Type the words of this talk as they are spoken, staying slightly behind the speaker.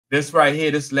this right here,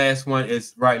 this last one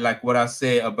is right, like what I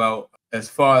said about as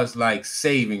far as like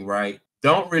saving, right?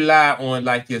 Don't rely on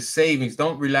like your savings.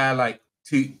 Don't rely like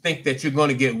to think that you're going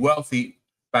to get wealthy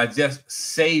by just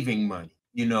saving money.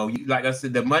 You know, like I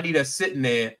said, the money that's sitting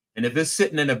there, and if it's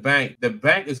sitting in the bank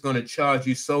is going to charge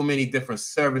you so many different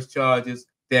service charges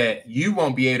that you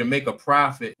won't be able to make a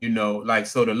profit. You know, like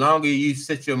so, the longer you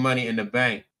sit your money in the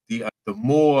bank, the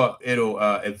more it'll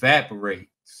evaporate.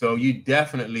 So you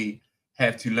definitely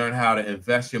have to learn how to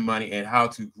invest your money and how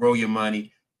to grow your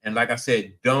money. And like I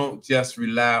said, don't just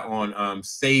rely on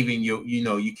saving your,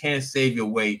 you can't save your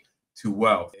way to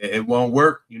wealth. It won't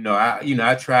work.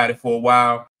 I tried it for a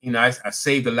while. I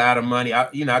saved a lot of money.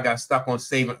 I got stuck on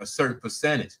saving a certain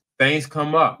percentage. Things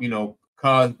come up,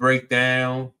 cars break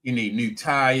down, you need new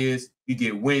tires, you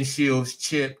get windshields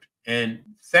chipped, and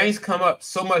things come up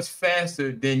so much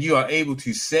faster than you are able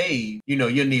to save. You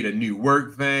need a new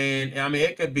work van. I mean,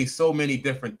 it could be so many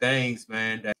different things,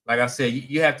 man. That, like I said,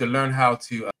 you have to learn how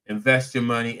to invest your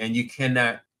money, and you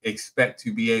cannot expect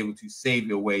to be able to save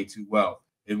your way to wealth.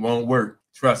 It won't work.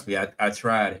 Trust me, I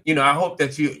tried it. I hope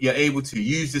that you're able to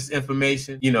use this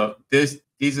information.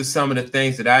 These are some of the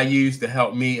things that I use to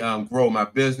help me grow my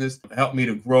business, help me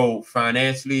to grow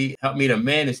financially, help me to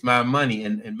manage my money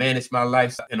and manage my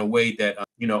life in a way that,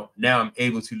 now I'm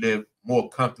able to live more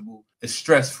comfortable and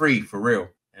stress-free for real.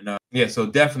 And yeah, so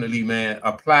definitely, man,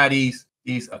 apply these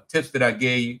tips that I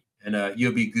gave you, and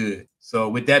you'll be good. So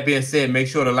with that being said, make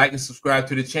sure to like and subscribe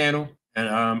to the channel, and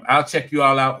I'll check you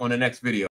all out on the next video.